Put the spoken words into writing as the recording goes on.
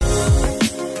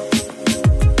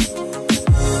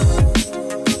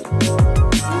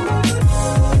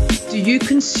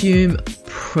consume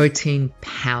protein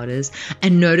powders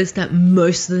and notice that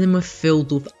most of them are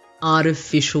filled with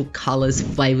artificial colors,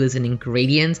 flavors, and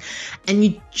ingredients, and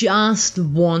you just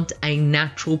want a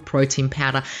natural protein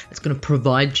powder that's going to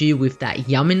provide you with that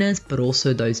yumminess, but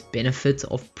also those benefits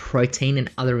of protein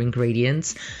and other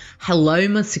ingredients. Hello,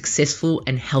 my successful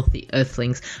and healthy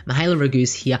earthlings. Mihaela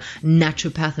Raguse here,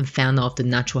 naturopath and founder of the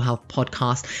Natural Health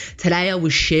Podcast. Today, I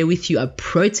will share with you a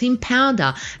protein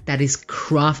powder that is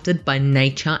crafted by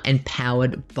nature and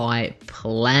powered by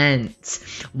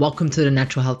plants. Welcome to the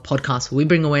Natural Health Podcast, where we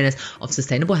bring awareness of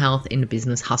sustainable health in the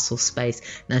business hustle space.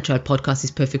 Natural Health Podcast is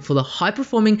perfect for the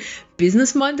high-performing,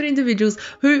 business-minded individuals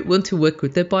who want to work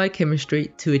with their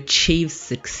biochemistry to achieve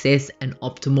success and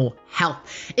optimal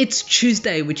health. It's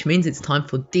Tuesday, which means it's time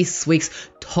for this week's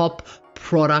top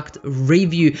product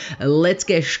review. Let's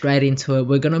get straight into it.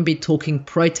 We're going to be talking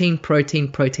protein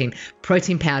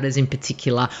powders in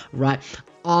particular, right?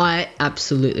 I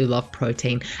absolutely love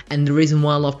protein, and the reason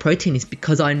why I love protein is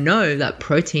because I know that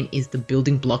protein is the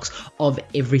building blocks of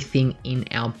everything in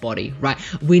our body, right?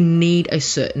 We need a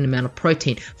certain amount of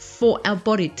protein for our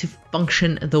body to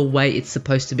function the way it's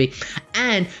supposed to be.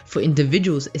 And for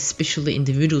individuals, especially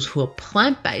individuals who are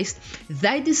plant-based,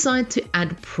 they decide to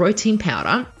add protein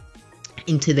powder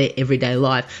into their everyday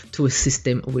life to assist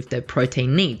them with their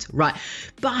protein needs, right?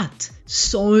 But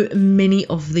so many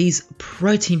of these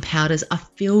protein powders are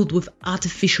filled with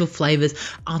artificial flavors,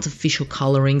 artificial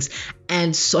colorings,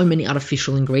 and so many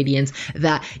artificial ingredients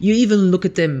that you even look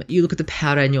at them, you look at the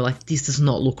powder and you're like, this does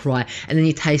not look right. And then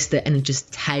you taste it and it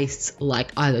just tastes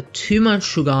like either too much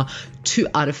sugar, too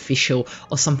artificial,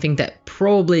 or something that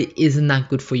probably isn't that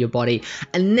good for your body.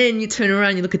 And then you turn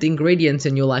around, you look at the ingredients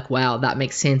and you're like, wow, that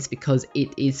makes sense, because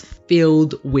it is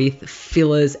filled with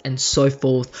fillers and so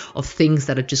forth of things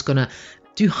that are just gonna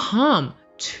do harm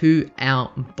to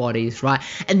our bodies, right?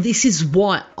 And this is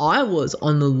why I was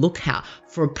on the lookout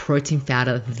for a protein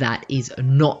powder that is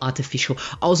not artificial.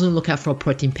 I was on the lookout for a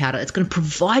protein powder that's going to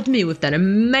provide me with that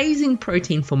amazing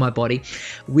protein for my body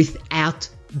without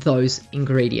those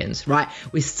ingredients, right?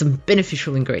 With some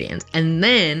beneficial ingredients. And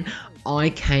then I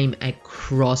came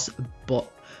across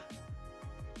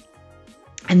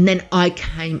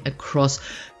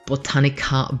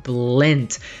Botanica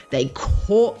Blend. They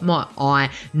caught my eye,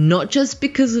 not just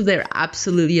because of their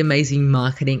absolutely amazing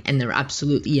marketing and their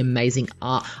absolutely amazing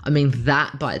art. I mean,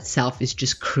 that by itself is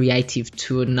just creative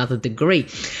to another degree.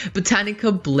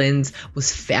 Botanica Blend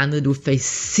was founded with a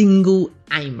single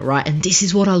aim, right? And this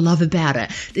is what I love about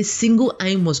it. This single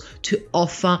aim was to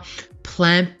offer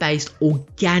plant-based,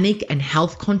 organic, and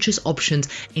health-conscious options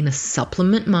in a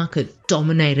supplement market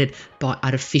dominated by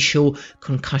artificial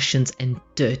concussions and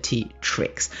dirty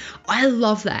tricks. I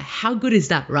love that. How good is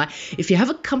that, right? If you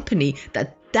have a company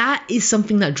that is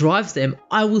something that drives them,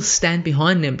 I will stand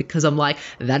behind them, because I'm like,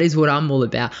 that is what I'm all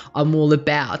about. I'm all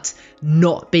about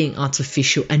not being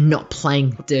artificial and not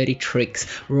playing dirty tricks.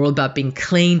 We're all about being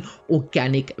clean,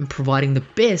 organic, and providing the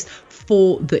best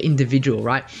for the individual,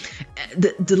 right?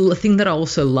 The thing that I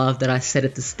also love that I said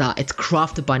at the start, it's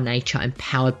crafted by nature and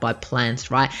powered by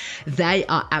plants, right? They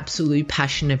are absolutely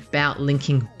passionate about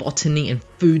linking botany and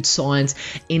food science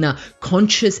in a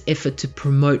conscious effort to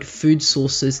promote food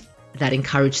sources that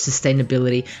encourage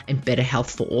sustainability and better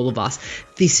health for all of us.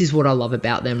 This is what I love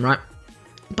about them, right?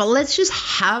 But let's just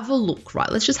have a look, right?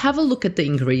 Let's just have a look at the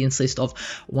ingredients list of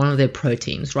one of their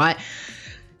proteins, right?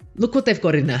 Look what they've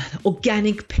got in there.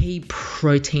 Organic pea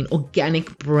protein,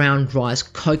 organic brown rice,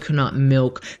 coconut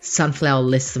milk, sunflower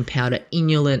lecithin powder,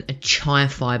 inulin, chia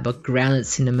fiber, grounded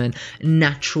cinnamon,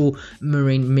 natural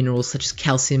marine minerals such as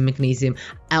calcium, magnesium,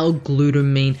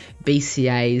 L-glutamine,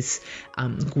 BCAAs,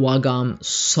 guar,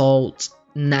 salt,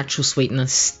 natural sweetener,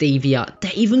 stevia.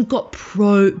 They even got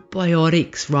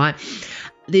probiotics, right?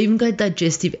 They even got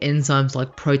digestive enzymes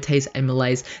like protease,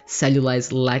 amylase,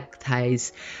 cellulase,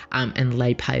 lactase, and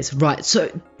lipase, right? So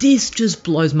this just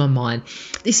blows my mind.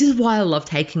 This is why I love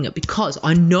taking it, because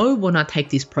I know when I take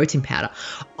this protein powder,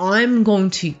 I'm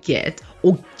going to get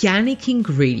organic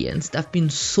ingredients that have been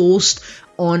sourced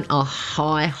on a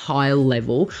high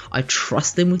level. I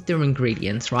trust them with their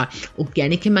ingredients, right?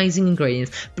 Organic, amazing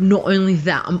ingredients. But not only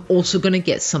that, I'm also going to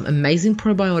get some amazing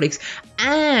probiotics,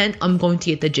 and I'm going to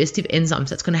get digestive enzymes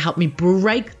that's going to help me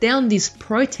break down this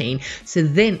protein, so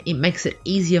then it makes it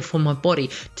easier for my body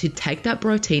to take that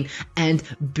protein and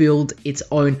build its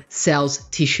own cells,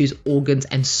 tissues, organs,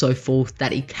 and so forth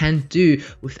that it can do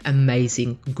with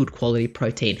amazing, good quality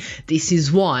protein. This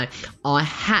is why I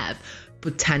have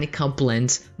Botanica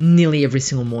blends nearly every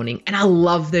single morning, and I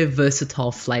love their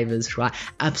versatile flavors, right?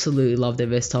 Absolutely love their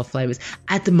versatile flavors.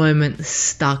 At the moment,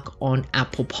 stuck on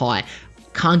apple pie.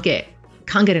 Can't get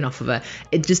Can't get enough of it.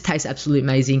 It just tastes absolutely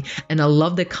amazing. And I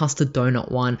love the custard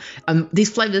donut one.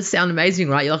 These flavors sound amazing,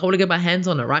 right? You're like, I want to get my hands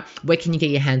on it, right? Where can you get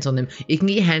your hands on them? You can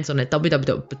get your hands on it at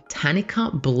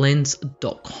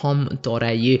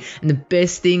www.botanicablends.com.au. And the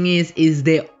best thing is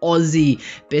they're Aussie.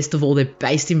 Best of all, they're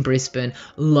based in Brisbane,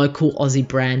 local Aussie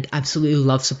brand. Absolutely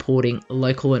love supporting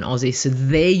local and Aussie. So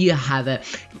there you have it.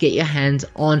 Get your hands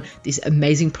on this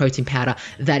amazing protein powder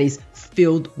that is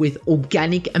filled with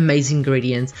organic, amazing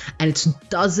ingredients, and it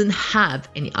doesn't have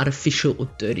any artificial or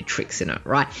dirty tricks in it,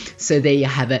 right? So there you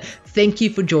have it. Thank you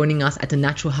for joining us at the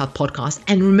Natural Health Podcast.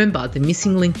 And remember, the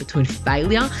missing link between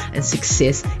failure and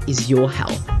success is your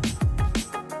health.